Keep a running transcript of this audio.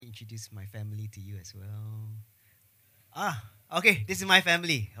introduce my family to you as well. Okay, this is my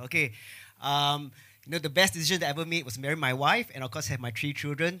family. Okay. Um, the best decision that I ever made was marry my wife and, of course, have my three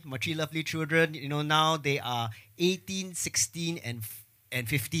children, my three lovely children. Now they are 18, 16, and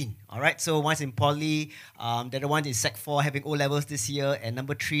 15. All right. So one's in poly, the other one is Sec 4 having O levels this year, and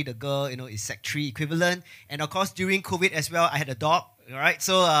number three, the girl, is Sec 3 equivalent. And of course, during COVID as well, I had a dog. All right.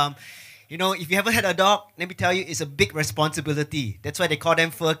 So if you haven't had a dog, let me tell you, it's a big responsibility. That's why they call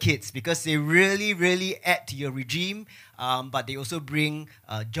them fur kids, because they really, really add to your regime, but they also bring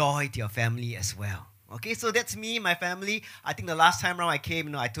joy to your family as well. Okay, so that's me, my family. I think the last time around I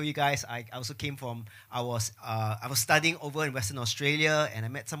came, I told you guys I also came from. I was studying over in Western Australia, and I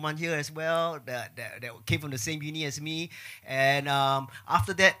met someone here as well that came from the same uni as me. And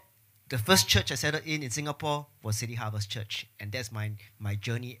after that, the first church I settled in Singapore was City Harvest Church, and that's my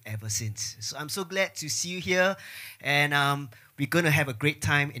journey ever since. So I'm so glad to see you here, and we're going to have a great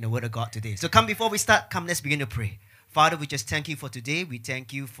time in the Word of God today. So before we start, let's begin to pray. Father, we just thank you for today. We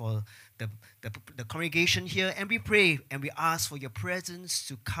thank you for the congregation here, and we pray and we ask for your presence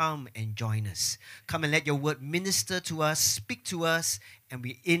to come and join us. Come and let your word minister to us, speak to us, and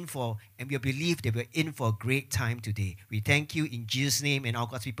we believe that we're in for a great time today. We thank you in Jesus' name, and all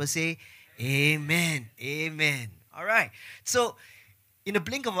God's people say, Amen. Amen. All right. So, in the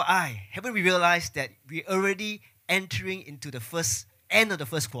blink of an eye, haven't we realized that we're already entering into the end of the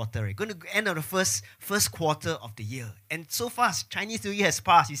first quarter, right? Going to end of the first quarter of the year. And so fast, Chinese New Year has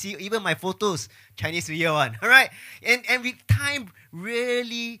passed. You see, even my photos, Chinese New Year one. All right? And time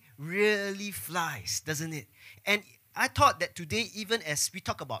really, really flies, doesn't it? And I thought that today, even as we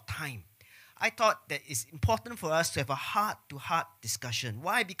talk about time, I thought that it's important for us to have a heart-to-heart discussion.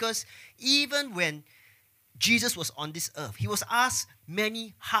 Why? Because even when Jesus was on this earth, he was asked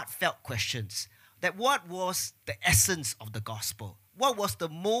many heartfelt questions. That what was the essence of the gospel? What was the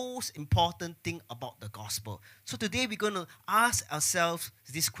most important thing about the gospel? So today we're going to ask ourselves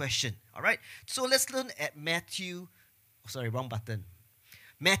this question, all right? So let's learn at Matthew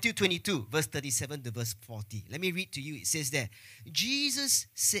 22, verse 37 to verse 40. Let me read to you. It says there, Jesus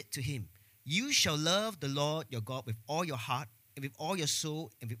said to him, "You shall love the Lord your God with all your heart and with all your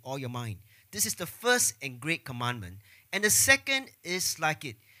soul and with all your mind. This is the first and great commandment. And the second is like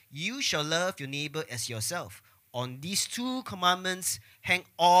it. You shall love your neighbor as yourself. On these two commandments hang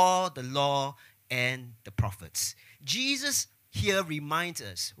all the law and the prophets." Jesus here reminds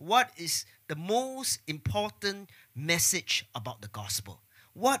us what is the most important message about the gospel.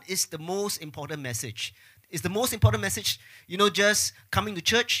 What is the most important message? Is the most important message, just coming to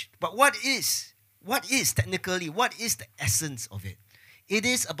church? But what is technically, what is the essence of it? It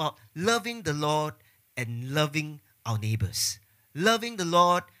is about loving the Lord and loving our neighbors. Loving the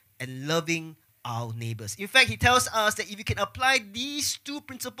Lord and loving our neighbors. In fact, he tells us that if you can apply these two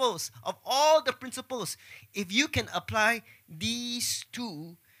principles, of all the principles, if you can apply these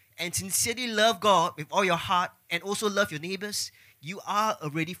two and sincerely love God with all your heart and also love your neighbors, you are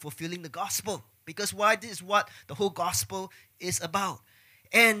already fulfilling the gospel. Because why? This is what the whole gospel is about.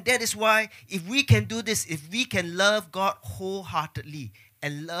 And that is why if we can do this, if we can love God wholeheartedly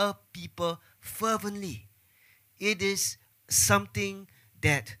and love people fervently, it is something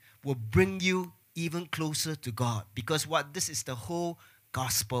that will bring you even closer to God. Because this is the whole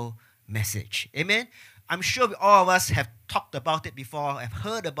gospel message. Amen? I'm sure all of us have talked about it before, have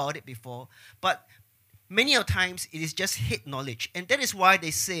heard about it before, but many of times it is just head knowledge. And that is why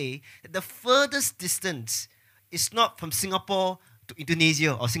they say that the furthest distance is not from Singapore to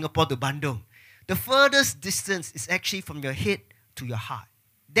Indonesia or Singapore to Bandung. The furthest distance is actually from your head to your heart.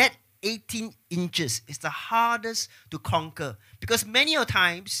 That 18 inches is the hardest to conquer, because many of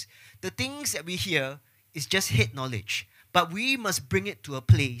times the things that we hear is just head knowledge, but we must bring it to a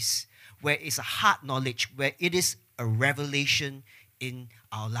place where it's a heart knowledge, where it is a revelation in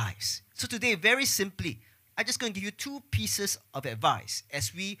our lives. So today, very simply, I'm just going to give you two pieces of advice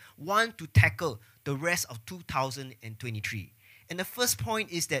as we want to tackle the rest of 2023. And the first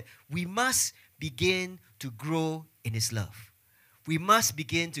point is that we must begin to grow in His love. We must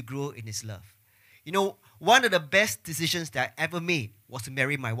begin to grow in His love. One of the best decisions that I ever made was to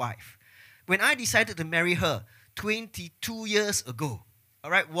marry my wife. When I decided to marry her 22 years ago,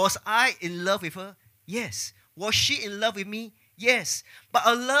 all right, was I in love with her? Yes. Was she in love with me? Yes. But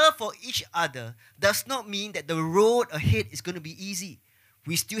our love for each other does not mean that the road ahead is going to be easy.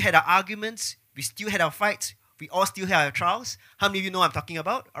 We still had our arguments. We still had our fights. We all still have our trials. How many of you know what I'm talking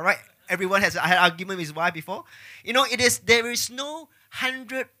about? All right. Everyone has had an argument with his wife before. There is no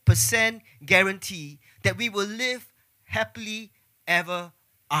 100% guarantee that we will live happily ever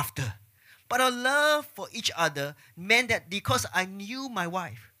after. But our love for each other meant that because I knew my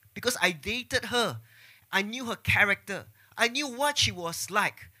wife, because I dated her. I knew her character. I knew what she was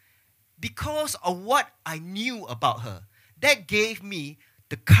like. Because of what I knew about her, that gave me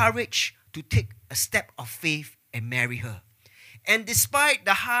the courage to take a step of faith and marry her. And despite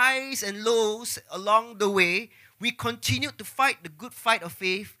the highs and lows along the way, we continued to fight the good fight of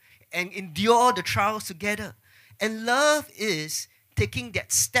faith and endure the trials together. And love is taking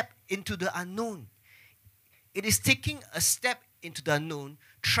that step into the unknown. It is taking a step into the unknown,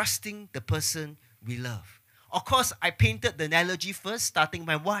 trusting the person we love. Of course, I painted the analogy first, starting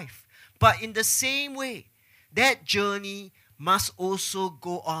my wife. But in the same way, that journey must also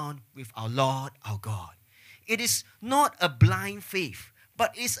go on with our Lord, our God. It is not a blind faith,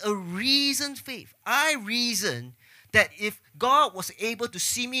 but it's a reasoned faith. I reason that if God was able to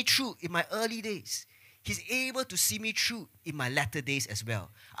see me through in my early days, He's able to see me through in my latter days as well.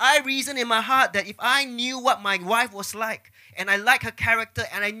 I reason in my heart that if I knew what my wife was like, and I like her character,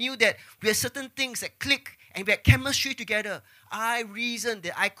 and I knew that we had certain things that click, and we had chemistry together, I reasoned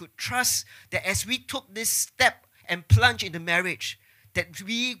that I could trust that as we took this step and plunge into marriage, that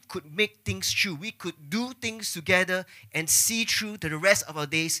we could make things true. We could do things together and see through to the rest of our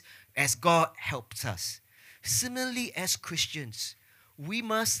days as God helps us. Similarly, as Christians, we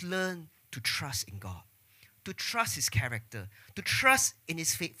must learn to trust in God, to trust His character, to trust in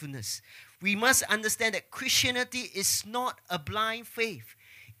His faithfulness. We must understand that Christianity is not a blind faith.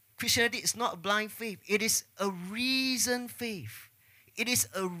 Christianity is not a blind faith. It is a reasoned faith. It is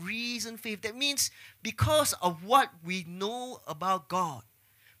a reasoned faith. That means because of what we know about God,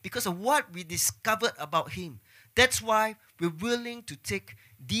 because of what we discovered about Him, that's why we're willing to take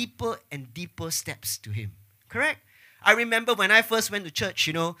deeper and deeper steps to Him. Correct? I remember when I first went to church,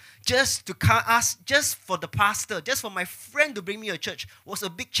 just to ask, just for the pastor, just for my friend to bring me to church was a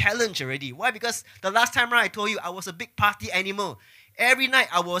big challenge already. Why? Because the last time around I told you I was a big party animal. Every night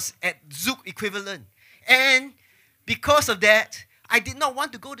I was at Zouk equivalent. And because of that, I did not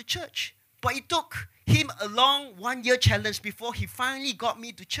want to go to church. But it took him a long 1-year challenge before he finally got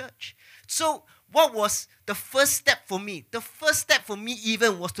me to church. So what was the first step for me? The first step for me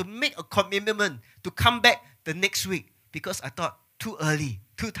even was to make a commitment to come back the next week, because I thought, too early,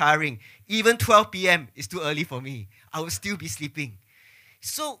 too tiring. Even 12 p.m. is too early for me. I will still be sleeping.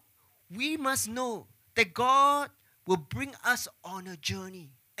 So we must know that God will bring us on a journey.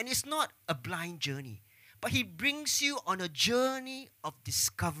 And it's not a blind journey, but He brings you on a journey of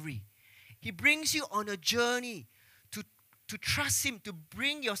discovery. He brings you on a journey to trust Him, to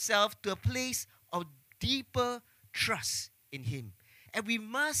bring yourself to a place of deeper trust in Him. And we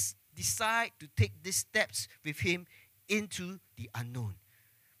must decide to take these steps with Him into the unknown.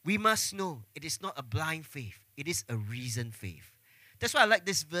 We must know it is not a blind faith. It is a reasoned faith. That's why I like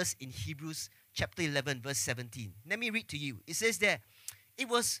this verse in Hebrews chapter 11, verse 17. Let me read to you. It says there, it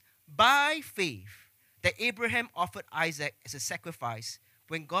was by faith that Abraham offered Isaac as a sacrifice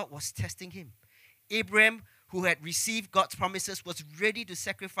when God was testing him. Abraham, who had received God's promises, was ready to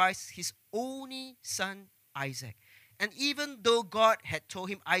sacrifice his only son, Isaac. And even though God had told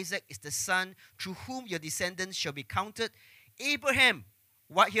him, Isaac is the son through whom your descendants shall be counted, Abraham,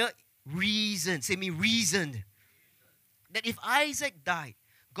 what here? Reasoned. Say me, reasoned. That if Isaac died,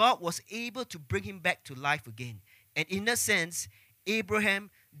 God was able to bring him back to life again. And in a sense,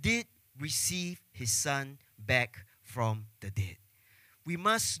 Abraham did receive his son back from the dead. We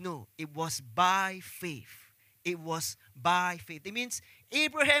must know it was by faith. It was by faith. It means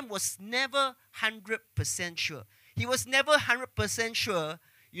Abraham was never 100% sure. He was never 100% sure,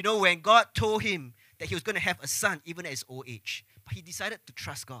 when God told him that he was going to have a son even at his old age. But he decided to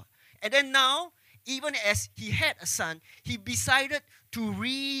trust God. And then now, even as he had a son, he decided to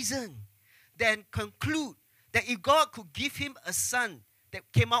reason, then conclude that if God could give him a son that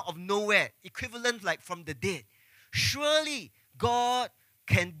came out of nowhere, equivalent like from the dead, surely God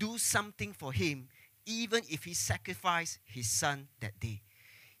can do something for him even if he sacrificed his son that day.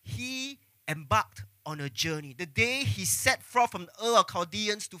 He embarked on a journey. The day he set forth from the Ur of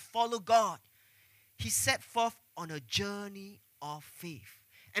Chaldeans to follow God, he set forth on a journey of faith.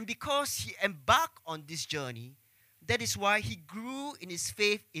 And because he embarked on this journey, that is why he grew in his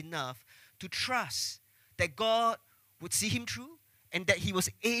faith enough to trust that God would see him through and that he was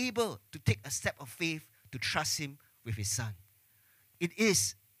able to take a step of faith to trust him with his son. It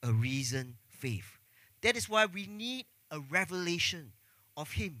is a reasoned faith. That is why we need a revelation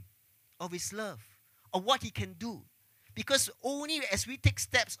of him, of his love, of what he can do. Because only as we take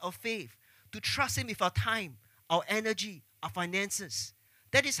steps of faith to trust him with our time, our energy, our finances,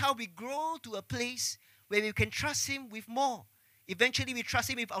 that is how we grow to a place where we can trust him with more. Eventually we trust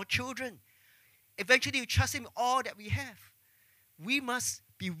him with our children. Eventually we trust him with all that we have. We must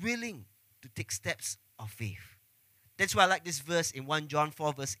be willing to take steps of faith. That's why I like this verse in 1 John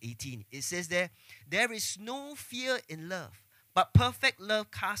 4 verse 18. It says there is no fear in love, but perfect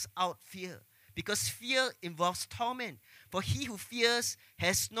love casts out fear, because fear involves torment. For he who fears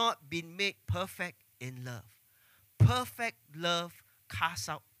has not been made perfect in love. Perfect love casts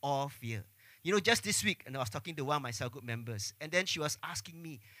out all fear. You know, just this week, and I was talking to one of my cell group members, and then she was asking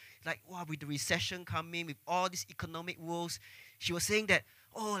me, like, wow, with the recession coming, with all these economic woes, she was saying that,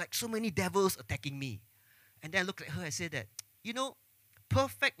 oh, like so many devils attacking me. And then I looked at her and said that, you know,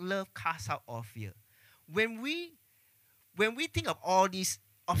 perfect love casts out all fear. When we think of all these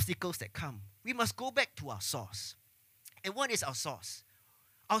obstacles that come, we must go back to our source. And what is our source?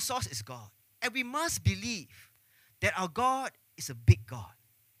 Our source is God. And we must believe that our God is a big God.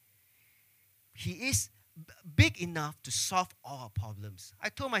 He is big enough to solve all our problems. I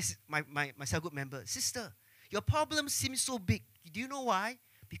told my cell group member, sister, your problem seems so big. Do you know why?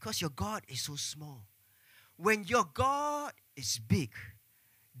 Because your God is so small. When your God is big,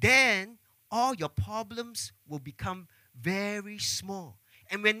 then all your problems will become very small.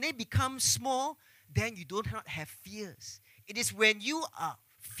 And when they become small, then you do not have fears. It is when you are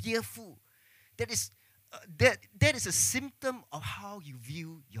fearful that is a symptom of how you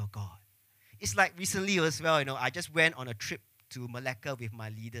view your God. It's like recently as well, I just went on a trip to Malacca with my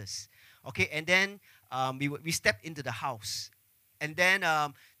leaders. Okay, and then we stepped into the house. And then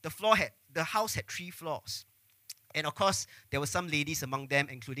the house had 3 floors. And of course, there were some ladies among them,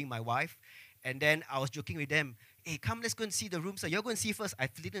 including my wife. And then I was joking with them, hey, come, let's go and see the room. So you're going to see first. I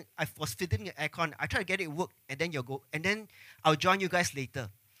was fitting an aircon. I try to get it work, and then you'll go. And then I'll join you guys later.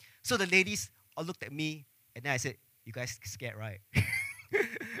 So the ladies all looked at me, and then I said, you guys scared, right?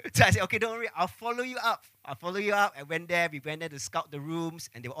 So I said, okay, don't worry, I'll follow you up. I went there. We went there to scout the rooms,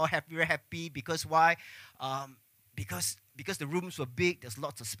 and they were all very happy. Because why? Because the rooms were big. There's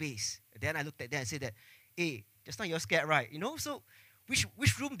lots of space. And then I looked at them and said that, hey, just now you're scared, right? So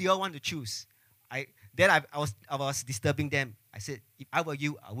which room do you all want to choose? I was disturbing them. I said, if I were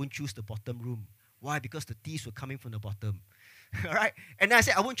you, I wouldn't choose the bottom room. Why? Because the thieves were coming from the bottom. All right? And then I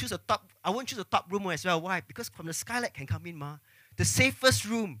said, I won't choose the top room as well. Why? Because from the skylight can come in, ma. The safest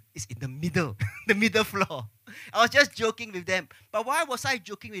room is in the middle, the middle floor. I was just joking with them. But why was I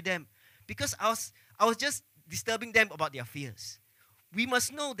joking with them? Because I was just disturbing them about their fears. We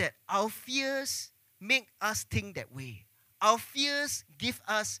must know that our fears make us think that way. Our fears give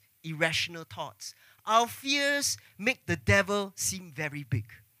us irrational thoughts. Our fears make the devil seem very big.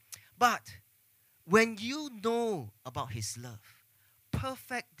 But when you know about his love,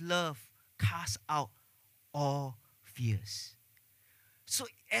 perfect love casts out all fears. So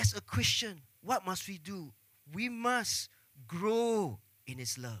as a Christian, what must we do? We must grow in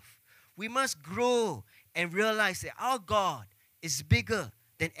his love. We must grow and realize that our God is bigger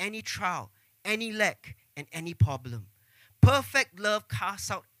than any trial, any lack, and any problem. Perfect love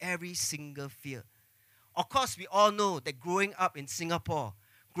casts out every single fear. Of course, we all know that growing up in Singapore,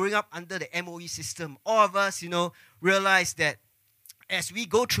 growing up under the MOE system, all of us, realize that as we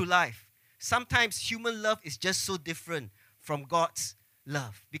go through life, sometimes human love is just so different from God's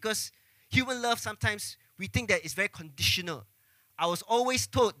love. Because human love, sometimes we think that it's very conditional. I was always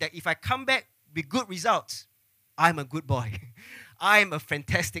told that if I come back with good results, I'm a good boy. I'm a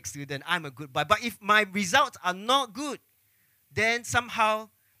fantastic student. I'm a good boy. But if my results are not good, then somehow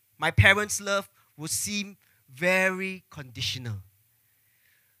my parents' love will seem very conditional.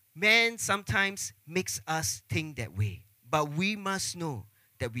 Man sometimes makes us think that way. But we must know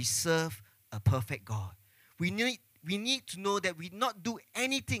that we serve a perfect God. We need to know that we not do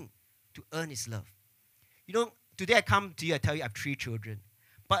anything to earn his love. Today I come to you, I tell you I have 3 children.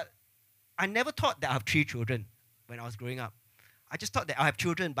 But I never thought that I have 3 children when I was growing up. I just thought that I have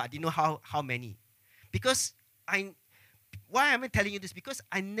children, but I didn't know how many. Because why am I telling you this? Because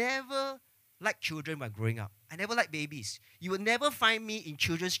I never liked children when growing up. I never liked babies. You will never find me in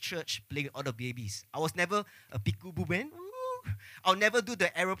children's church playing with all the babies. I was never a peekaboo man. I'll never do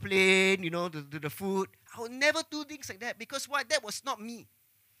the aeroplane, the food. I will never do things like that. Because why? That was not me.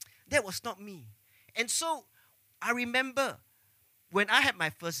 That was not me. And so I remember when I had my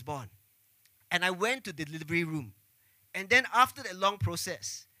firstborn, and I went to the delivery room, and then after that long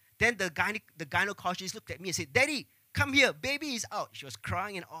process, then the gynecologist looked at me and said, Daddy, come here, baby is out. She was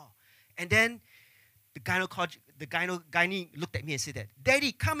crying and all. And then the gyne looked at me and said that,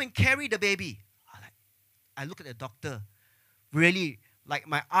 Daddy, come and carry the baby. I look at the doctor, really, like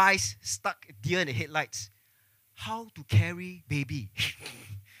my eyes stuck deer in the headlights. How to carry baby?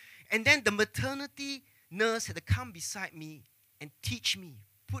 And then the maternity nurse had to come beside me and teach me,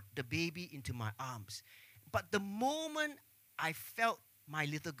 put the baby into my arms. But the moment I felt my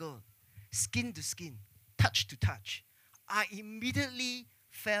little girl, skin to skin, touch to touch, I immediately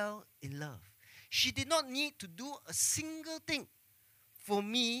fell in love. She did not need to do a single thing for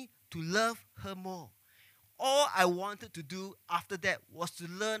me to love her more. All I wanted to do after that was to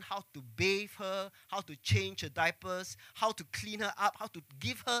learn how to bathe her, how to change her diapers, how to clean her up, how to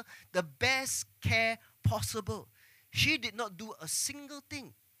give her the best care possible. She did not do a single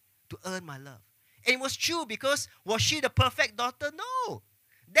thing to earn my love. And it was true because was she the perfect daughter? No.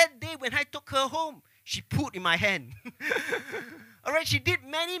 That day when I took her home, she put in my hand. All right, she did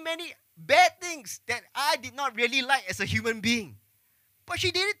many, many bad things that I did not really like as a human being. But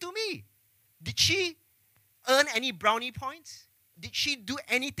she did it to me. Did she earn any brownie points? Did she do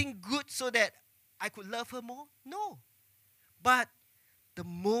anything good so that I could love her more? No. But the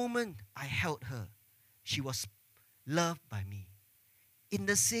moment I held her, she was loved by me. In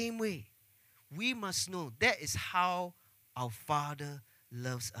the same way, we must know that is how our Father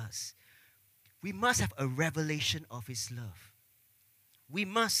loves us. We must have a revelation of His love. We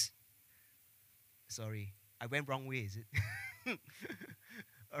must. Sorry, I went wrong way, is it?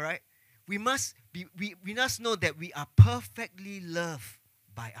 All right? We must know that we are perfectly loved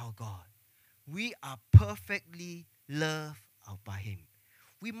by our God. We are perfectly loved by Him.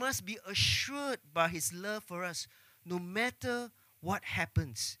 We must be assured by His love for us. No matter what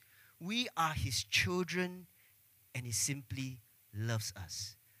happens, we are His children and He simply loves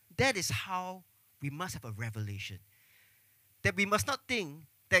us. That is how we must have a revelation. That we must not think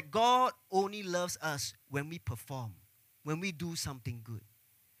that God only loves us when we perform, when we do something good.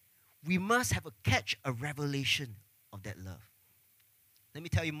 We must catch a revelation of that love. Let me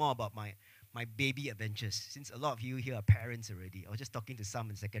tell you more about my baby adventures, since a lot of you here are parents already. I was just talking to some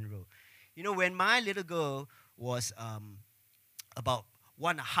in second row. You know, when my little girl was about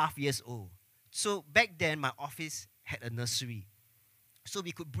 1.5 years old, so back then my office had a nursery. So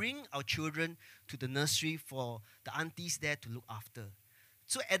we could bring our children to the nursery for the aunties there to look after.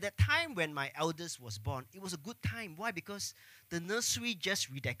 So at that time when my eldest was born, it was a good time. Why? Because the nursery just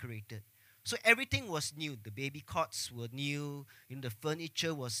redecorated. So everything was new. The baby cots were new. The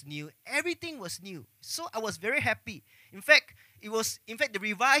furniture was new. Everything was new. So I was very happy. In fact, they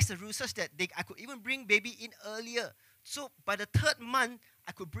revised the rules such that I could even bring baby in earlier. So by the 3rd month,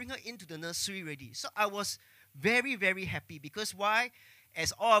 I could bring her into the nursery already. So I was very, very happy. Because why?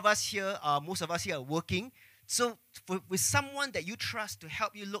 As all of us here, most of us here are working. So with someone that you trust to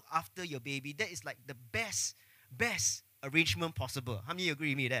help you look after your baby, that is like the best arrangement possible. How many agree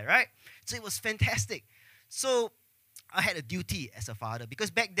with me there, right? So it was fantastic. So I had a duty as a father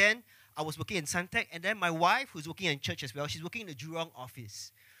because back then I was working in Suntec, and then my wife, who's working in church as well, she's working in the Jurong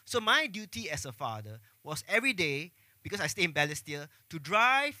office. So my duty as a father was every day, because I stay in Balestier, to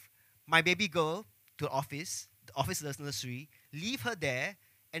drive my baby girl to the office nursery, leave her there,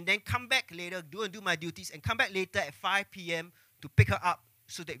 and then come back later, do my duties, and come back later at 5 p.m. to pick her up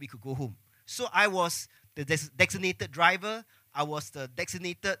so that we could go home. So I was the designated driver. I was the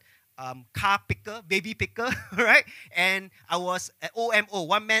designated car picker, baby picker, right? And I was at OMO,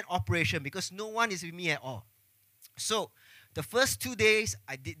 one-man operation, because no one is with me at all. So the first 2 days,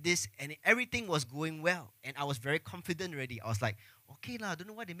 I did this, and everything was going well. And I was very confident already. I was like, okay lah, I don't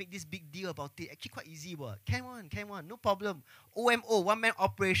know why they make this big deal about it. Actually quite easy, what? Can one, no problem. OMO, one-man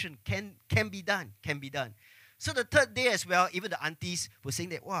operation, can be done. So the 3rd day as well, even the aunties were saying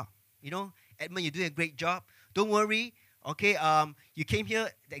that, wow, Edmund, you're doing a great job. Don't worry, okay, you came here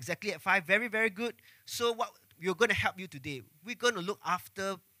exactly at 5, very, very good. So what we're going to help you today, we're going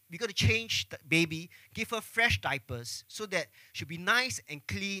to change the baby, give her fresh diapers so that she'll be nice and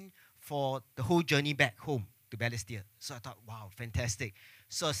clean for the whole journey back home to Balestier. So I thought, wow, fantastic.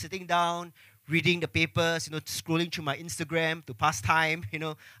 So sitting down, reading the papers, scrolling through my Instagram to pass time,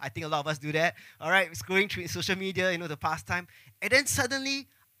 I think a lot of us do that. All right, scrolling through social media, to pass time. And then suddenly,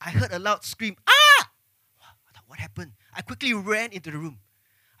 I heard a loud scream, ah! I thought, what happened? I quickly ran into the room.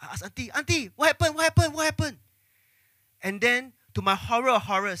 I asked Auntie, what happened? And then, to my horror of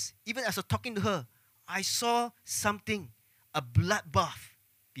horrors, even as I was talking to her, I saw something, a bloodbath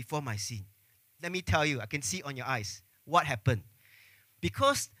before my scene. Let me tell you, I can see on your eyes what happened.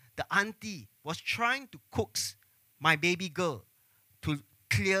 Because the auntie was trying to coax my baby girl to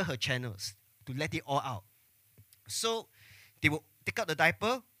clear her channels, to let it all out. So they will take out the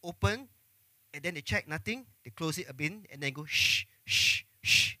diaper, open, and then they check, nothing. They close it a bit, and then go, shh, shh,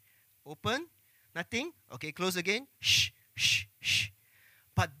 shh. Open, nothing. Okay, close again, shh, shh, shh.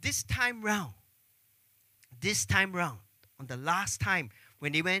 But this time round, on the last time,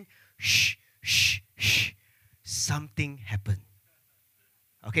 when they went, shh, shh, shh, something happened.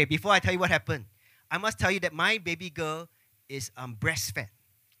 Okay, before I tell you what happened, I must tell you that my baby girl is breastfed.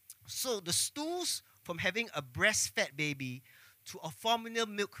 So the stools from having a breastfed baby to a formula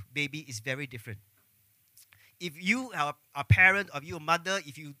milk baby is very different. If you are a parent, or you a mother,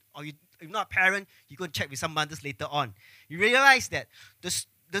 if you're not a parent, you go and check with some mothers later on. You realize that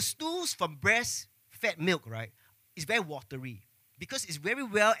the stools from breastfed milk, right, is very watery because it's very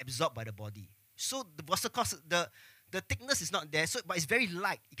well absorbed by the body. So the thickness is not there, but it's very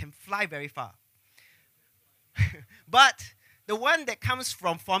light. It can fly very far. But the one that comes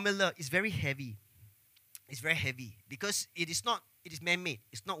from formula is very heavy. It's very heavy because it is man-made.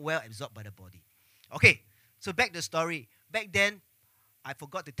 It's not well absorbed by the body. Okay, so back to the story. Back then, I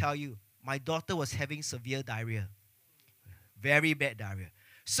forgot to tell you, my daughter was having severe diarrhea. Very bad diarrhea.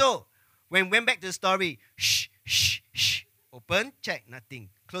 So, when we went back to the story, shh, shh, shh, open, check, nothing.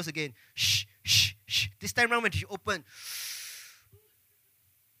 Close again, shh, shh, shh. This time around when she opened,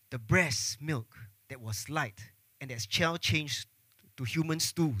 the breast milk that was light and that's changed to human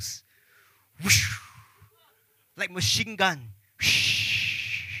stools. Whoosh, like machine gun.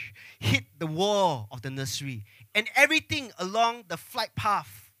 Whoosh, hit the wall of the nursery. And everything along the flight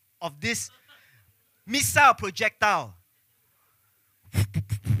path of this missile projectile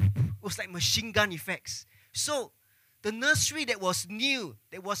was like machine gun effects. So the nursery that was new,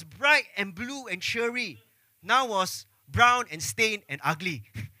 that was bright and blue and cheery, now was brown and stained and ugly.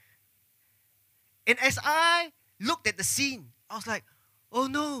 And as I looked at the scene, I was like, oh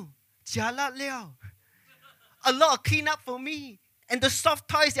no, jialat liao. A lot of cleanup for me. And the soft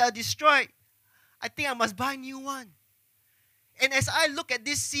toys that are destroyed, I think I must buy a new one. And as I look at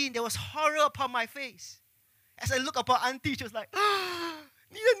this scene, there was horror upon my face. As I look upon Auntie, she was like,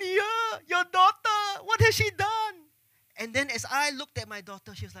 Nia, your daughter, what has she done? And then as I looked at my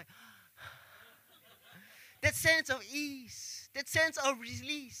daughter, she was like, that sense of ease, that sense of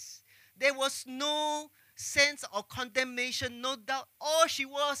release. There was no sense of condemnation, no doubt. All she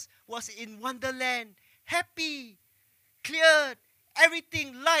was in wonderland, happy, cleared,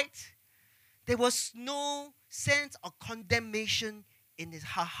 everything light. There was no sense of condemnation in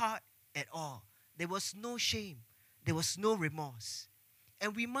her heart at all. There was no shame. There was no remorse.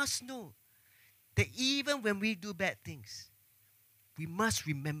 And we must know that even when we do bad things, we must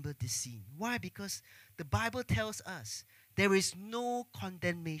remember this scene. Why? Because the Bible tells us there is no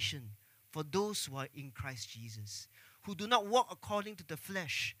condemnation for those who are in Christ Jesus, who do not walk according to the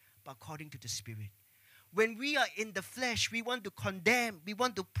flesh, but according to the Spirit. When we are in the flesh, we want to condemn, we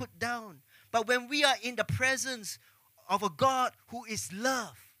want to put down. But when we are in the presence of a God who is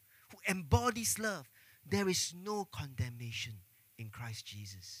love, who embodies love, there is no condemnation in Christ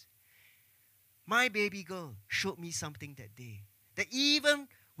Jesus. My baby girl showed me something that day, that even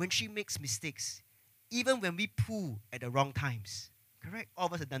when she makes mistakes, even when we pull at the wrong times, correct? All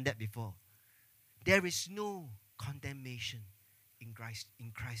of us have done that before. There is no condemnation in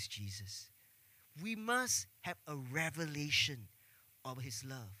Christ Jesus. We must have a revelation of His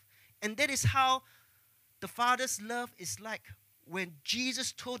love. And that is how the Father's love is like when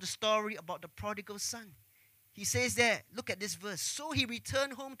Jesus told the story about the prodigal son. He says there, look at this verse. So he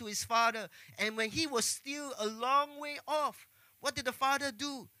returned home to his father, and when he was still a long way off, what did the father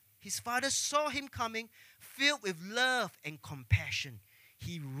do? His father saw him coming, filled with love and compassion.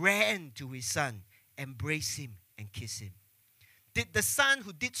 He ran to his son, embraced him, and kissed him. Did the son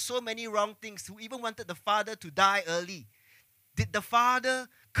who did so many wrong things, who even wanted the father to die early, did the father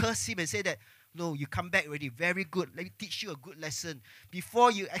curse him and say that, no, you come back already, very good, let me teach you a good lesson.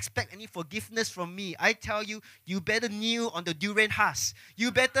 Before you expect any forgiveness from me, I tell you, you better kneel on the durian husk.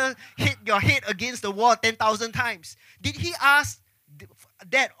 You better hit your head against the wall 10,000 times. Did he ask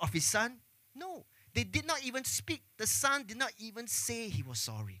that of his son? No. They did not even speak. The son did not even say he was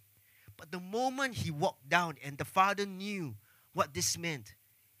sorry. But the moment he walked down and the father knew what this meant,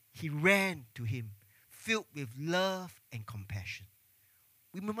 he ran to him, filled with love and compassion.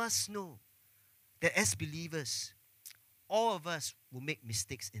 We must know that as believers, all of us will make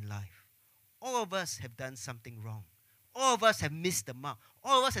mistakes in life. All of us have done something wrong. All of us have missed the mark.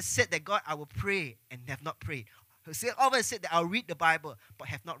 All of us have said that, God, I will pray, and have not prayed. All of us have said that I'll read the Bible, but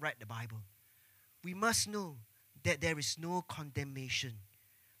have not read the Bible. We must know that there is no condemnation.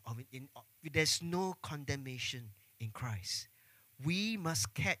 There's no condemnation in Christ. We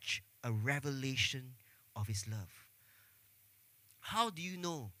must catch a revelation of His love. How do you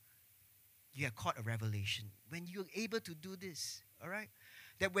know you have caught a revelation? When you're able to do this, all right?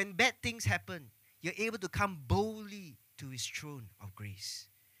 That when bad things happen, you're able to come boldly to His throne of grace.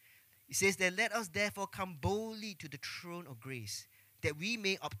 It says that, let us therefore come boldly to the throne of grace, that we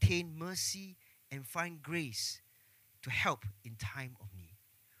may obtain mercy and find grace to help in time of need.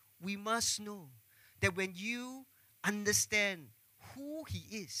 We must know that when you understand who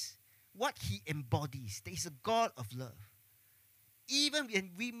He is, what He embodies, that He's a God of love. Even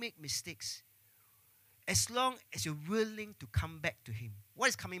when we make mistakes, as long as you're willing to come back to Him. What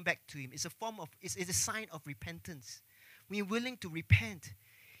is coming back to Him? It's it's a sign of repentance. When you're willing to repent,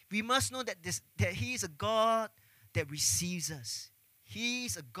 we must know that He is a God that receives us. He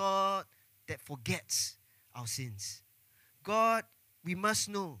is a God that forgets our sins. God, we must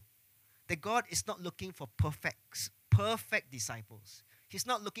know that God is not looking for perfect disciples. He's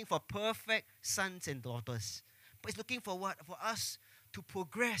not looking for perfect sons and daughters. But He's looking for what? For us to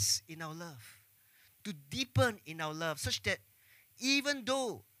progress in our love, to deepen in our love, such that even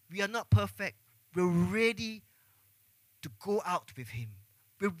though we are not perfect, we're ready to go out with Him.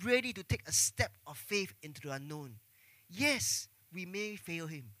 We're ready to take a step of faith into the unknown. Yes, we may fail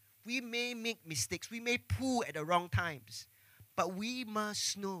Him. We may make mistakes. We may pull at the wrong times. But we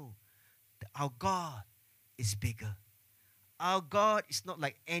must know that our God is bigger. Our God is not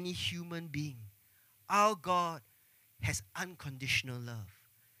like any human being. Our God has unconditional love.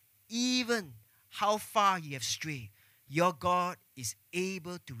 Even how far you have strayed, your God is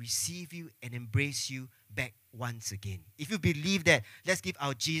able to receive you and embrace you back once again. If you believe that, let's give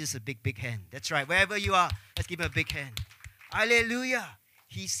our Jesus a big, big hand. That's right. Wherever you are, let's give Him a big hand. Hallelujah.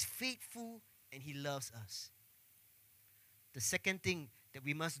 He's faithful and He loves us. The second thing that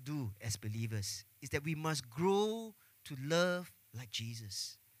we must do as believers is that we must grow to love like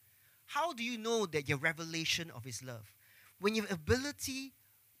Jesus. How do you know that your revelation of His love? When you have ability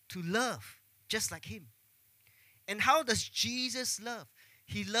to love just like Him. And how does Jesus love?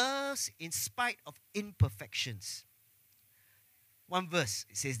 He loves in spite of imperfections. One verse,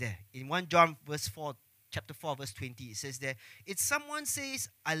 it says there, in 1 John chapter 4, verse 20, it says there, if someone says,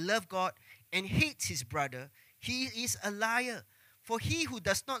 I love God, and hates his brother, he is a liar. For he who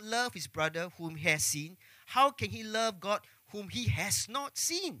does not love his brother whom he has seen, how can he love God whom he has not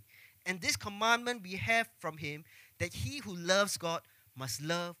seen? And this commandment we have from Him, that he who loves God must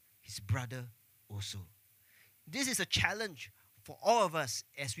love his brother also. This is a challenge for all of us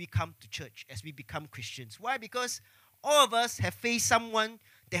as we come to church, as we become Christians. Why? Because all of us have faced someone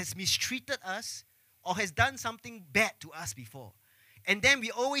that has mistreated us or has done something bad to us before. And then we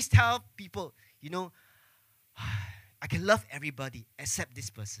always tell people, I can love everybody except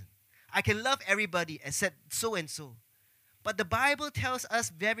this person. I can love everybody except so and so. But the Bible tells us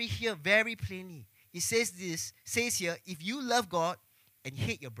very plainly. It says here, if you love God and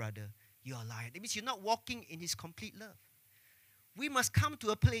hate your brother, you're a liar. That means you're not walking in His complete love. We must come to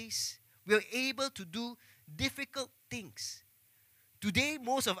a place where we're able to do difficult things. Today,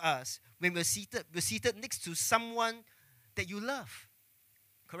 most of us, when we're seated next to someone that you love.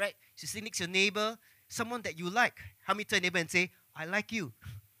 Correct? You sit next to your neighbor, someone that you like. How many turn to your neighbor and say, I like you?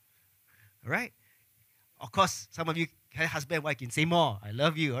 All right? Of course, some of you, husband and wife, can say more. I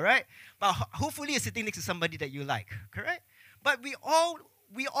love you, all right? But hopefully you're sitting next to somebody that you like, correct? But we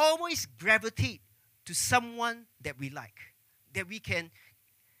always gravitate to someone that we like, that we can,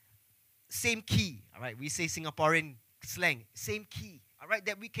 same key, all right? We say Singaporean slang, same key, all right?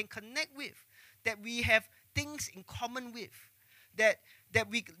 That we can connect with, that we have things in common with, that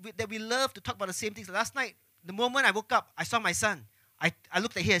we love to talk about the same things. Last night, the moment I woke up, I saw my son. I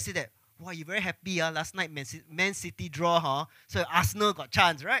looked at him and said that, wow, you're very happy, last night Man City draw, huh? So Arsenal got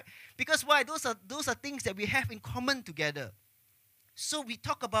chance, right? Because why? Those are things that we have in common together. So we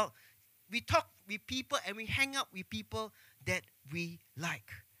talk with people and we hang out with people that we like.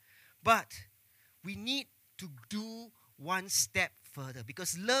 But we need to do one step further,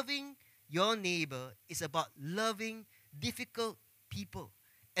 because loving your neighbor is about loving difficult people.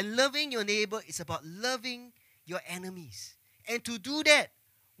 And loving your neighbor is about loving your enemies. And to do that,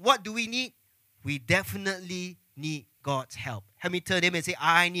 what do we need? We definitely need God's help. Help me tell them and say,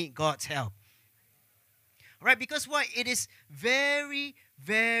 I need God's help. All right, because why? It is very,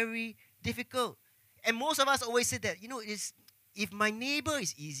 very difficult. And most of us always say that, it is, if my neighbor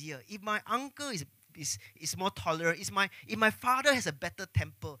is easier, if my uncle is more tolerant, if my father has a better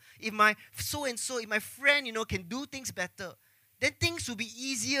temper, if my so-and-so, if my friend, can do things better, then things will be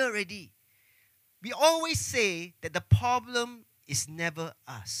easier already. We always say that the problem is never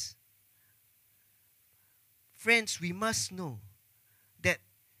us. Friends, we must know that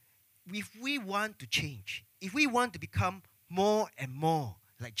if we want to change, if we want to become more and more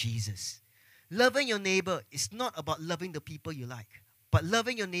like Jesus, loving your neighbor is not about loving the people you like, but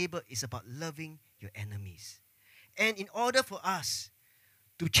loving your neighbor is about loving your enemies. And in order for us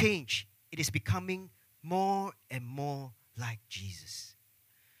to change, it is becoming more and more like Jesus.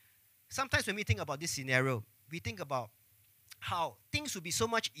 Sometimes when we think about this scenario, we think about how things would be so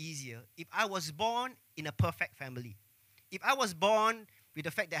much easier if I was born in a perfect family. If I was born with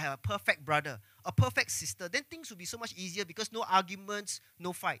the fact that I have a perfect brother, a perfect sister, then things would be so much easier because no arguments,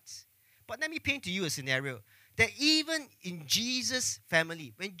 no fights. But let me paint to you a scenario that even in Jesus'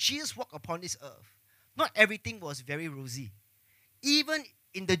 family, when Jesus walked upon this earth, not everything was very rosy. Even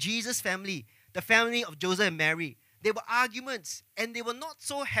in the Jesus family, the family of Joseph and Mary, there were arguments and they were not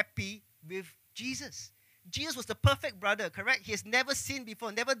so happy with Jesus. Jesus was the perfect brother, correct? He has never sinned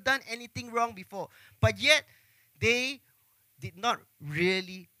before, never done anything wrong before. But yet, they did not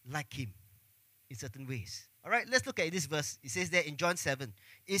really like him in certain ways. All right, let's look at this verse. It says there in John 7.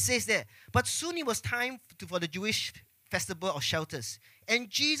 It says there, but soon it was time for the Jewish festival of shelters. And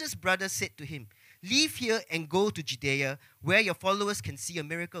Jesus' brother said to him, leave here and go to Judea where your followers can see your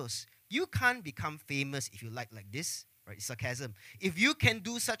miracles. You can't become famous if you like this. Right, it's sarcasm. If you can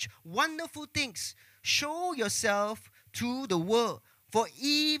do such wonderful things, show yourself to the world. For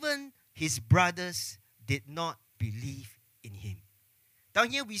even his brothers did not believe in him. Down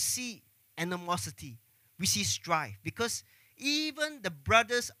here we see animosity. We see strife. Because even the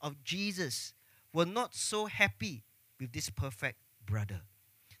brothers of Jesus were not so happy with this perfect brother.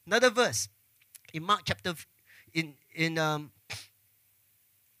 Another verse in Mark chapter in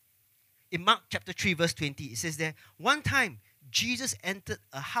Mark chapter 3 verse 20, it says there, one time Jesus entered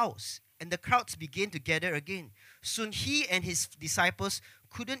a house and the crowds began to gather again. Soon he and his disciples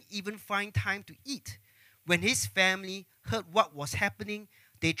couldn't even find time to eat. When his family heard what was happening,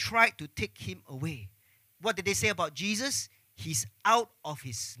 they tried to take him away. What did they say about Jesus? He's out of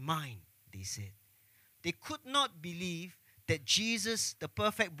his mind, they said. They could not believe that Jesus, the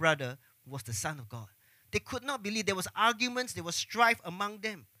perfect brother, was the Son of God. They could not believe. There was arguments, there was strife among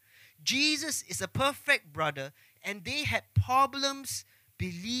them. Jesus is a perfect brother, and they had problems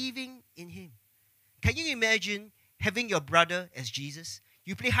believing in him. Can you imagine having your brother as Jesus?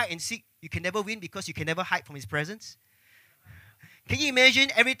 You play hide and seek, you can never win because you can never hide from his presence. Can you imagine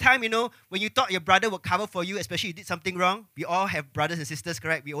every time, when you thought your brother would cover for you, especially if you did something wrong? We all have brothers and sisters,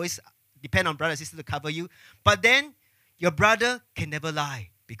 correct? We always depend on brother and sister to cover you. But then, your brother can never lie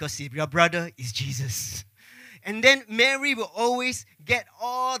because your brother is Jesus. And then Mary will always get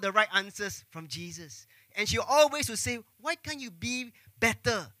all the right answers from Jesus. And she always will say, why can't you be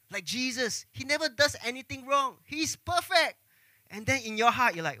better like Jesus? He never does anything wrong. He's perfect. And then in your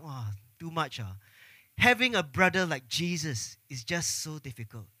heart, you're like, wow, too much. Having a brother like Jesus is just so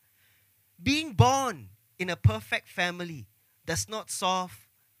difficult. Being born in a perfect family does not solve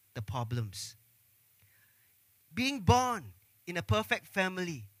the problems. Being born in a perfect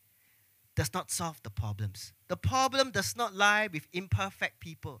family does not solve the problems. The problem does not lie with imperfect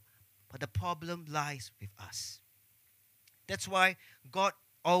people, but the problem lies with us. That's why God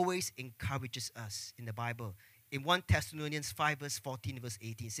always encourages us in the Bible. In 1 Thessalonians 5 verse 14 verse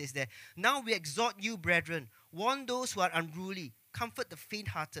 18, it says that, now we exhort you, brethren, warn those who are unruly, comfort the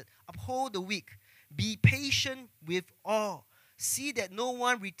faint-hearted, uphold the weak, be patient with all. See that no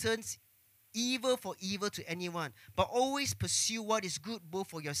one returns evil for evil to anyone, but always pursue what is good both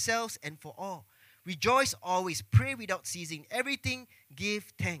for yourselves and for all. Rejoice always, pray without ceasing, everything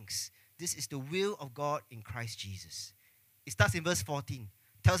give thanks. This is the will of God in Christ Jesus. It starts in verse 14.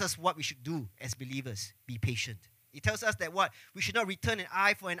 Tells us what we should do as believers. Be patient. It tells us that what? We should not return an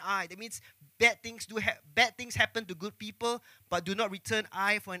eye for an eye. That means bad things happen to good people, but do not return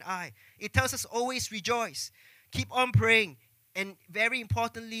eye for an eye. It tells us always rejoice. Keep on praying. And very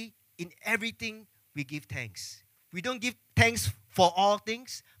importantly, in everything, we give thanks. We don't give thanks for all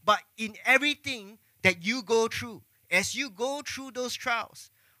things, but in everything that you go through, as you go through those trials,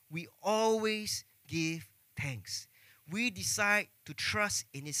 we always give thanks. We decide to trust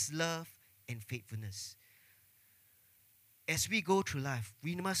in his love and faithfulness. As we go through life,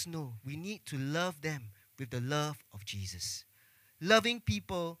 we must know we need to love them with the love of Jesus. Loving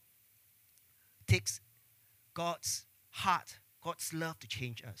people takes God's heart, God's love to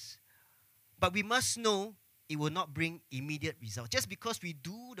change us. But we must know it will not bring immediate results. Just because we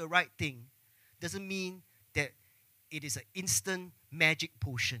do the right thing doesn't mean that it is an instant magic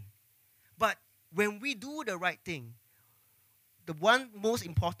potion. But when we do the right thing, the one most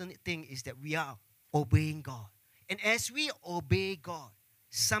important thing is that we are obeying God. And as we obey God,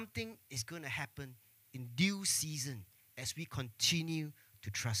 something is going to happen in due season as we continue to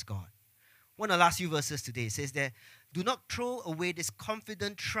trust God. One of the last few verses today says that, do not throw away this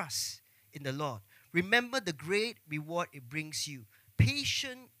confident trust in the Lord. Remember the great reward it brings you.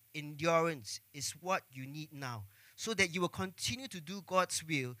 Patient endurance is what you need now, so that you will continue to do God's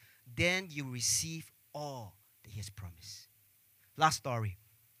will. Then you receive all that he has promised. Last story.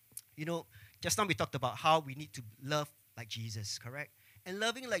 Just now we talked about how we need to love like Jesus, correct? And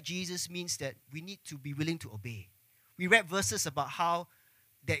loving like Jesus means that we need to be willing to obey. We read verses about how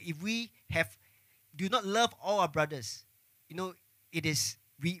that if we do not love all our brothers, it is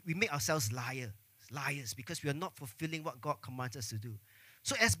we make ourselves liars because we are not fulfilling what God commands us to do.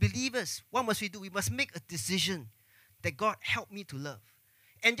 So as believers, what must we do? We must make a decision that God help me to love.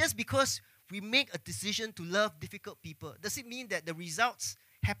 And just because we make a decision to love difficult people, does it mean that the results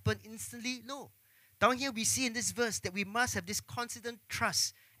happen instantly? No. Down here we see in this verse that we must have this constant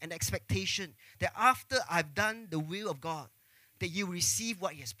trust and expectation that after I've done the will of God, that you receive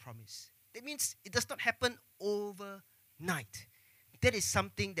what He has promised. That means it does not happen overnight. That is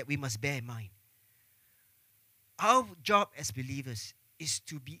something that we must bear in mind. Our job as believers is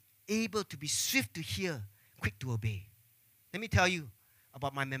to be able to be swift to hear, quick to obey. Let me tell you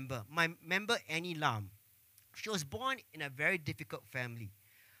about my member. My member, Annie Lam, she was born in a very difficult family.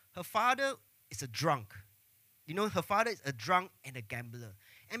 Her father is a drunk. Her father is a drunk and a gambler.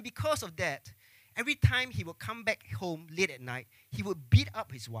 And because of that, every time he would come back home late at night, he would beat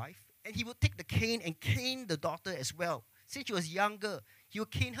up his wife, and he would take the cane and cane the daughter as well. Since she was younger, he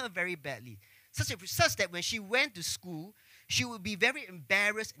would cane her very badly. Such that when she went to school, she would be very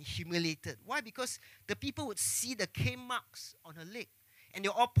embarrassed and humiliated. Why? Because the people would see the cane marks on her leg. And they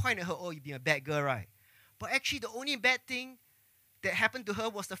all point at her, oh, you've been a bad girl, right? But actually, the only bad thing that happened to her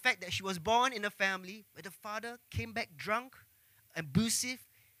was the fact that she was born in a family where the father came back drunk, abusive,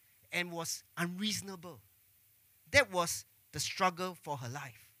 and was unreasonable. That was the struggle for her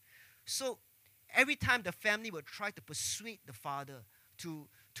life. So every time the family would try to persuade the father to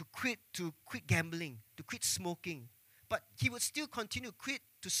quit gambling, to quit smoking, but he would still continue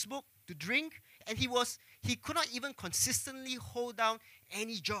to smoke, to drink, and he could not even consistently hold down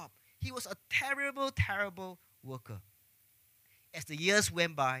any job. He was a terrible, terrible worker. As the years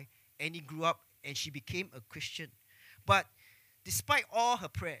went by, Annie grew up and she became a Christian. But despite all her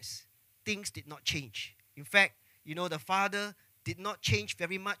prayers, things did not change. In fact, the father did not change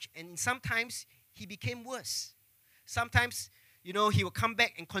very much, and sometimes he became worse. Sometimes, he would come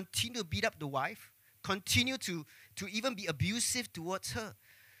back and continue to beat up the wife, continue to even be abusive towards her.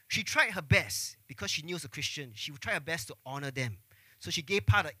 She tried her best, because she knew she was a Christian, she would try her best to honor them. So she gave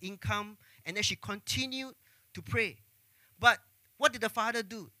part of income, and then she continued to pray. But what did the father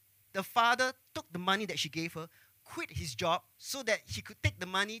do? The father took the money that she gave her, quit his job, so that he could take the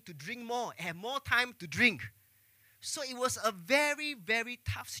money to drink more and have more time to drink. So it was a very, very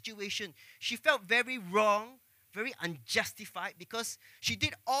tough situation. She felt very wrong, very unjustified, because she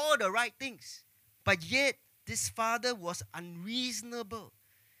did all the right things. But yet, this father was unreasonable.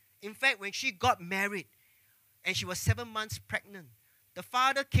 In fact, when she got married and she was 7 months pregnant, the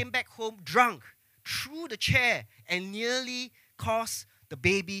father came back home drunk, threw the chair, and nearly caused the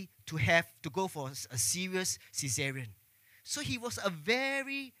baby to go for a serious cesarean. So he was a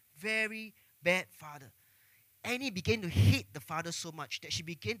very, very bad father. Annie began to hate the father so much that she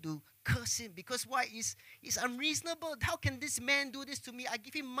began to curse him, because why? It's unreasonable. How can this man do this to me? I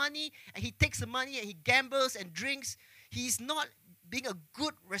give him money and he takes the money and he gambles and drinks. He's not being a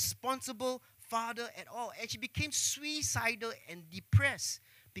good, responsible father at all. And she became suicidal and depressed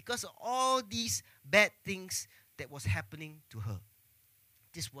because of all these bad things that was happening to her.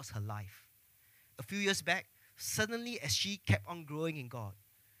 This was her life. A few years back, suddenly as she kept on growing in God,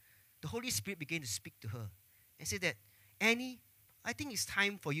 the Holy Spirit began to speak to her and said that, Annie, I think it's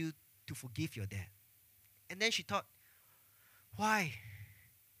time for you to forgive your dad. And then she thought, why?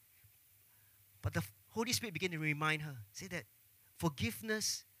 But the Holy Spirit began to remind her, say that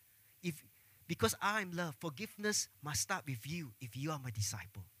forgiveness, because I am love, forgiveness must start with you if you are my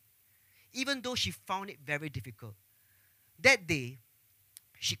disciple. Even though she found it very difficult, that day,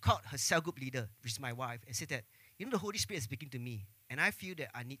 she called her cell group leader, which is my wife, and said that, the Holy Spirit is speaking to me, and I feel that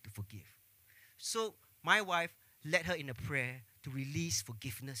I need to forgive. So my wife led her in a prayer to release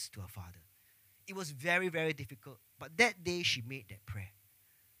forgiveness to her father. It was very, very difficult, but that day she made that prayer.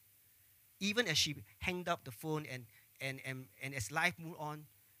 Even as she hanged up the phone and as life moved on,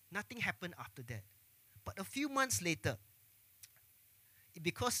 nothing happened after that. But a few months later,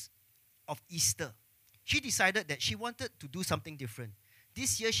 because of Easter, she decided that she wanted to do something different.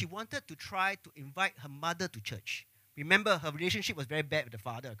 This year, she wanted to try to invite her mother to church. Remember, her relationship was very bad with the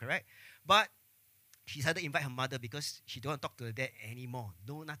father, correct? But she decided to invite her mother because she don't want to talk to her dad anymore.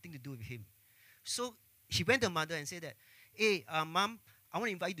 Nothing to do with him. So she went to her mother and said that, hey, Mom, I want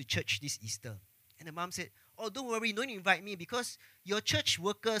to invite you to church this Easter. And the mom said, oh, don't worry, you don't need to invite me because your church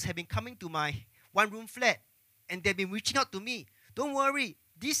workers have been coming to my one-room flat and they've been reaching out to me. Don't worry,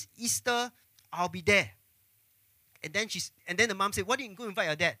 this Easter, I'll be there. And then the mom said, why didn't you go invite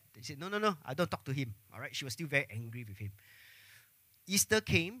your dad? She said, no, I don't talk to him. All right, she was still very angry with him. Easter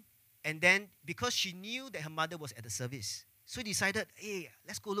came, and then because she knew that her mother was at the service, so decided, hey,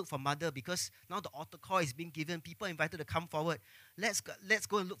 let's go look for mother because now the altar call is being given. People are invited to come forward. Let's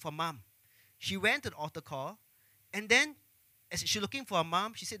go and look for mom. She went to the altar call, and then as she's looking for her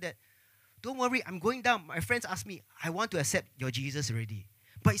mom, she said that, don't worry, I'm going down. My friends asked me, I want to accept your Jesus already.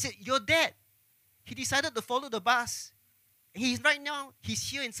 But he said, your dad, he decided to follow the bus. Right now, he's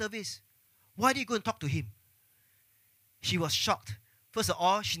here in service. Why do you go and talk to him? She was shocked. First of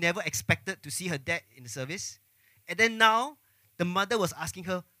all, she never expected to see her dad in the service. And then now, the mother was asking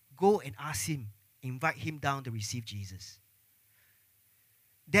her, go and ask him, invite him down to receive Jesus.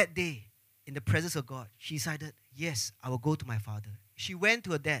 That day, in the presence of God, she decided, yes, I will go to my father. She went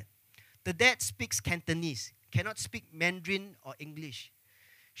to her dad. The dad speaks Cantonese, cannot speak Mandarin or English.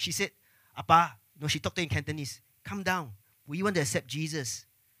 She said, Appa, no, she talked to him in Cantonese. Come down. Will you want to accept Jesus?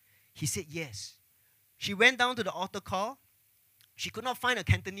 He said yes. She went down to the altar call. She could not find a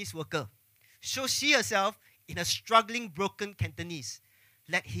Cantonese worker. So she herself, in a struggling, broken Cantonese,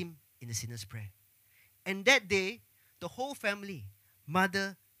 led him in the sinner's prayer. And that day, the whole family,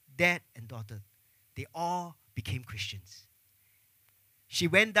 mother, dad, and daughter, they all became Christians. She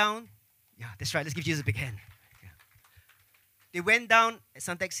went down. Yeah, that's right. Let's give Jesus a big hand. Yeah. They went down at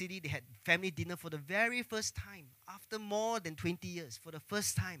Suntec City. They had family dinner for the very first time. After more than 20 years, for the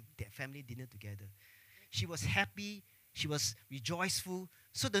first time, they had family dinner together. She was happy. She was rejoiceful.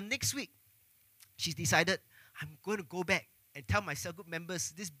 So the next week, she decided, I'm going to go back and tell my cell group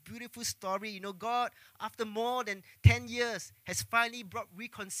members this beautiful story. You know, God, after more than 10 years, has finally brought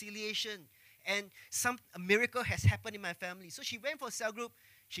reconciliation. And a miracle has happened in my family. So she went for a cell group.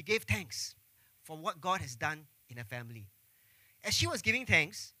 She gave thanks for what God has done in her family. As she was giving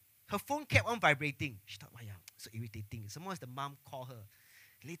thanks, her phone kept on vibrating. She thought, wow, yeah, so irritating. Someone, the mom called her.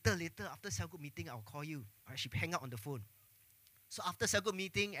 Later, after cell group meeting, I'll call you. All right, she hang up on the phone. So after cell group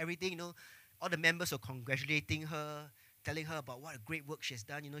meeting, everything, all the members were congratulating her, telling her about what a great work she has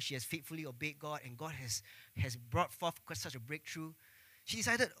done. She has faithfully obeyed God, and God has brought forth such a breakthrough. She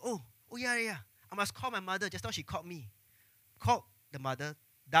decided, oh yeah, I must call my mother. Just now she called me. Called the mother,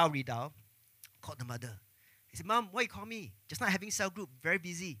 dial, called the mother. He said, Mom, why you call me? Just now having cell group, very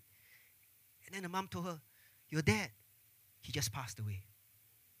busy. And then the mom told her, your dad, he just passed away.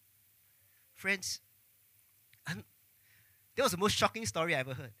 Friends, that was the most shocking story I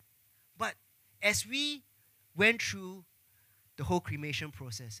ever heard. But as we went through the whole cremation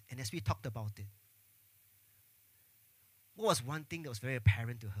process, and as we talked about it, what was one thing that was very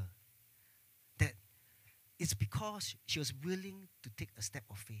apparent to her? That it's because she was willing to take a step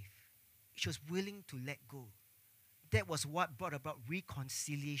of faith. She was willing to let go. That was what brought about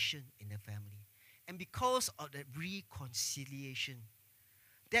reconciliation in the family. And because of that reconciliation,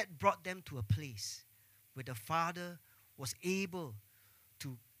 that brought them to a place where the father was able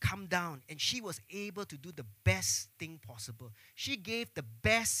to come down, and she was able to do the best thing possible. She gave the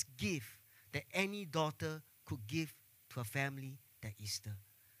best gift that any daughter could give to a family that Easter,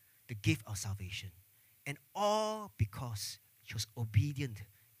 the gift of salvation. And all because she was obedient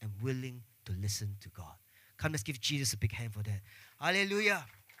and willing to listen to God. Come, let's give Jesus a big hand for that. Hallelujah.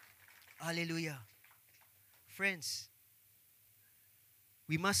 Hallelujah. Friends,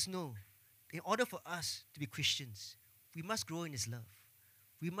 we must know, in order for us to be Christians, we must grow in His love.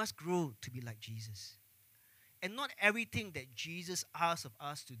 We must grow to be like Jesus. And not everything that Jesus asks of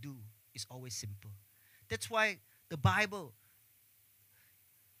us to do is always simple. That's why the Bible,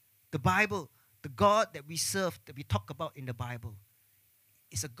 the God that we serve, that we talk about in the Bible,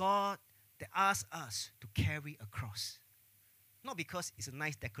 is a God that asks us to carry a cross. Not because it's a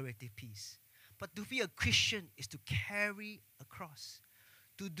nice decorative piece, but to be a Christian is to carry a cross,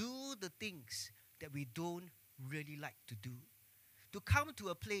 to do the things that we don't really like to do, to come to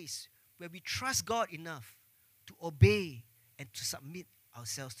a place where we trust God enough to obey and to submit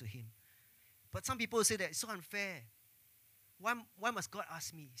ourselves to Him. But some people say that it's so unfair. Why must God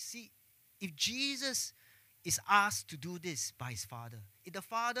ask me? See, if Jesus is asked to do this by His Father, if the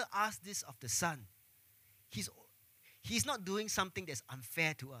Father asks this of the Son, He's not doing something that's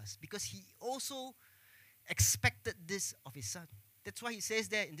unfair to us, because He also expected this of His Son. That's why He says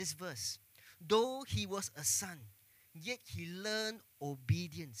there in this verse, though He was a Son, yet He learned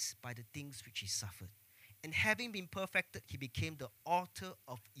obedience by the things which He suffered. And having been perfected, He became the author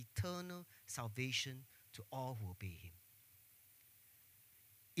of eternal salvation to all who obey Him.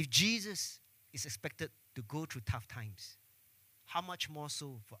 If Jesus is expected to go through tough times, how much more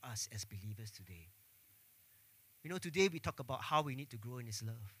so for us as believers today? Today we talk about how we need to grow in His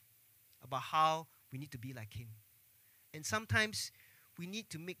love, about how we need to be like Him. And sometimes we need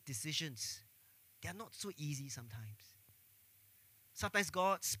to make decisions. They are not so easy sometimes. Sometimes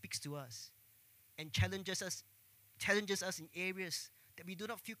God speaks to us and challenges us in areas that we do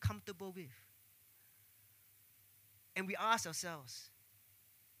not feel comfortable with. And we ask ourselves,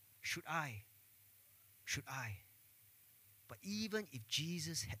 should I? Should I? But even if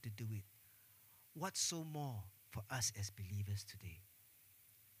Jesus had to do it, what's so more for us as believers today?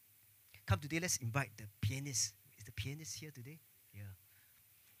 Come today, let's invite the pianist. Is the pianist here today? Yeah.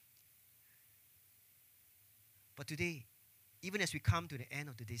 But today, even as we come to the end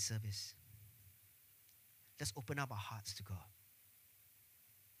of today's service, let's open up our hearts to God.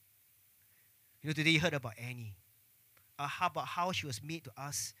 You know, today you heard about Annie. About how she was made to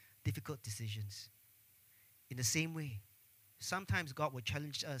ask difficult decisions. In the same way, sometimes God will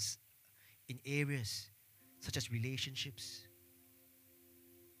challenge us in areas such as relationships.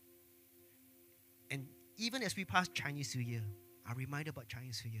 And even as we pass Chinese New Year, I'm reminded about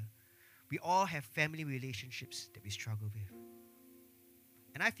Chinese New Year. We all have family relationships that we struggle with.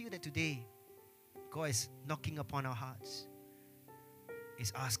 And I feel that today, God is knocking upon our hearts.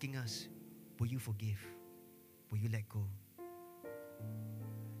 Is asking us, will you forgive? Will you let go?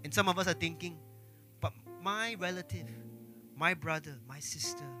 And some of us are thinking, but my relative, my brother, my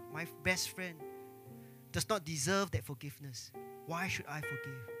sister, my best friend does not deserve that forgiveness. Why should I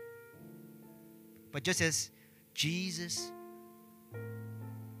forgive? But just as Jesus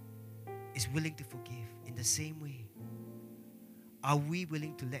is willing to forgive, in the same way, are we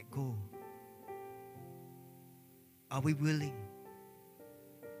willing to let go? Are we willing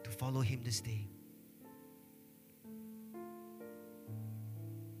to follow Him this day?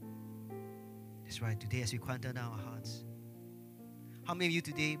 That's right. Today, as we quieten down our hearts, how many of you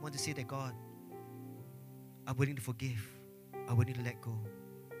today want to say that, God, I'm willing to forgive, I'm willing to let go?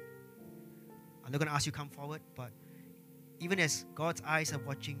 I'm not going to ask you to come forward, but even as God's eyes are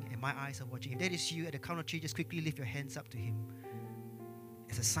watching and my eyes are watching, if that is you, at the count of 3, just quickly lift your hands up to Him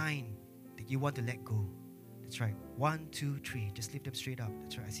as a sign that you want to let go. That's right. 1, 2, 3. Just lift them straight up.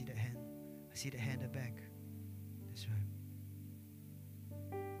 That's right. I see that hand. I see that hand at the back. That's right.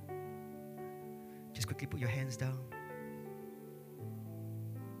 Just quickly put your hands down.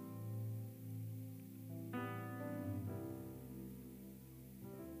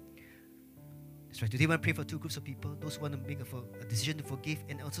 That's right. Today, I want to pray for 2 groups of people. Those who want to make a decision to forgive.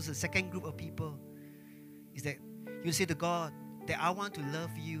 And also the second group of people is that you say to God that I want to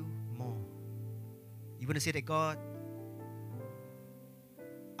love you more. You want to say that, God,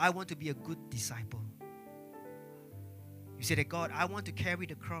 I want to be a good disciple. You say that, God, I want to carry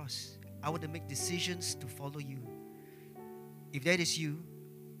the cross. I want to make decisions to follow you. If that is you,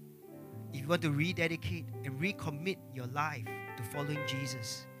 if you want to rededicate and recommit your life to following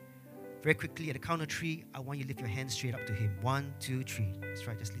Jesus, very quickly at the count of 3, I want you to lift your hands straight up to Him. 1, 2, 3. That's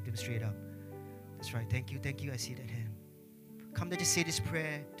right. Just lift them straight up. That's right. Thank you. Thank you. I see that hand. Come, let's just say this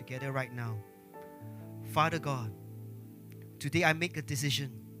prayer together right now. Father God, today I make a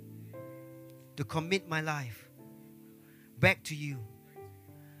decision to commit my life back to you.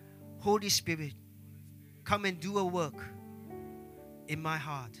 Holy Spirit, come and do a work in my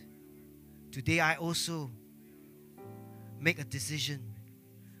heart. Today I also make a decision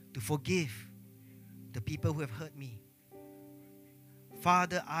to forgive the people who have hurt me.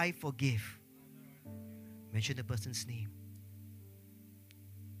 Father, I forgive. Mention the person's name.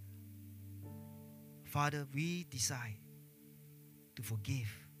 Father, we decide to forgive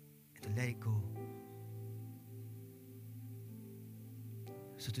and to let it go.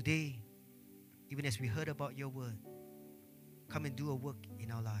 So today, even as we heard about your word, come and do a work in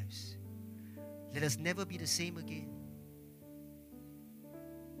our lives. Let us never be the same again.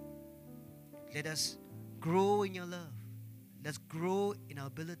 Let us grow in your love. Let's grow in our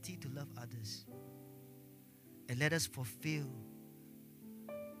ability to love others. And let us fulfill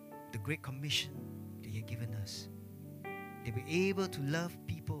the great commission that you've given us. That we're able to love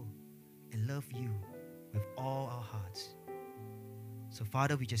people and love you with all our hearts. So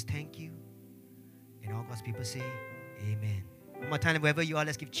Father, we just thank you. And all God's people say, Amen. One more time, wherever you are,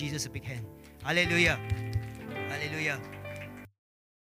 let's give Jesus a big hand. Hallelujah. Hallelujah.